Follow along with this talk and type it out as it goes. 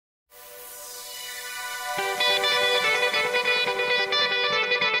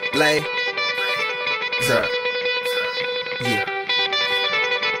Blay. Sir. Yeah.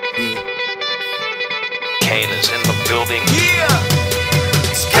 Yeah. Kane is in the building.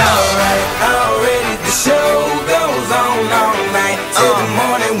 Already the show goes on all night till the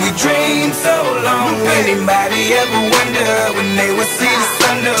morning. We dream so long. Anybody ever wonder when they would see the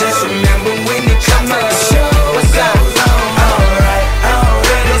sun? Just remember when you come up, the show goes on.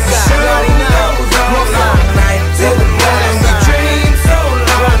 Already the show goes on all night till the morning. We dream so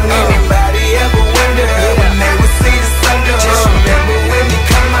long. Anybody ever wonder when they would see the sun? Just remember when you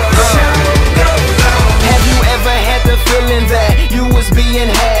come up, the show goes on. Have you ever had the feeling that you was being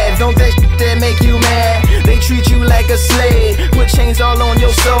had? Don't that shit that make you mad? They treat you like a slave, put chains all on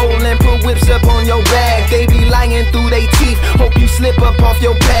your soul and put whips up on your back. They be lying through they teeth, hope you slip up off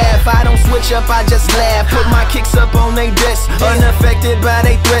your path. I don't switch up, I just laugh, put my kicks up on they desk, unaffected by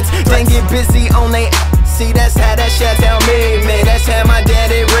they threats. Then get busy on they see, that's how that Chi-Town made me. That's how my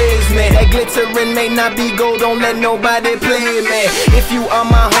daddy raised me. That glittering may not be gold, don't let nobody play me. If you are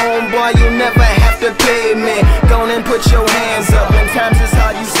my homeboy, you never have to pay me. Go and put your hands up, when times is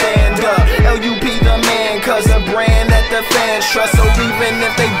hard you stand up. LUP the man, cause a brand that the fans trust. So even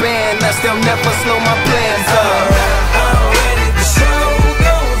if they ban us, they'll never slow my plans up. Already the show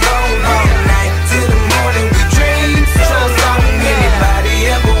goes on all night till the morning. We dream so long. Anybody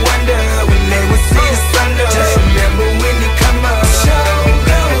ever wonder when they would see the sun? Just remember when you come up, the show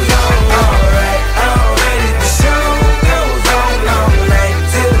goes on. Already the show goes on all night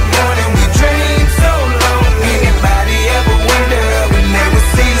till the morning. We dream so long. Anybody ever wonder when they would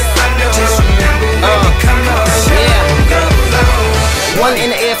see the sun? Just remember when you come up, the show goes on. One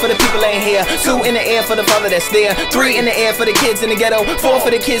in the air for the people ain't here, two in the air for the father that's there, three in the air for the kids in the ghetto, four for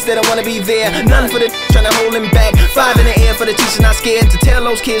the kids that don't wanna be there, none for the trying to hold him back, five in the air for the teacher not scared to tell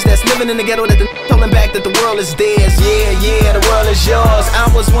those kids that's living in the ghetto that the holding back that the world is theirs. Yeah, the world is yours. I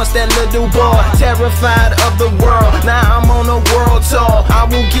was once that little boy, terrified of the world. Now I'm on a world tour. I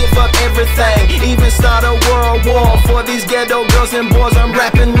will give up everything, even start a world war for these ghetto girls and boys I'm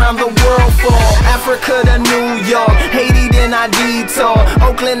rapping around the world for. Africa to New York, Haiti then I detour,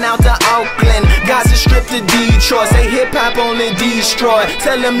 Oakland out to Oakland, Gaza Strip to Detroit. Say hip hop only destroy.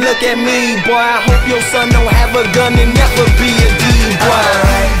 Tell them look at me, boy. I hope your son don't have a gun and never be a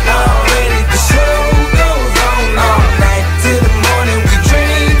D-boy.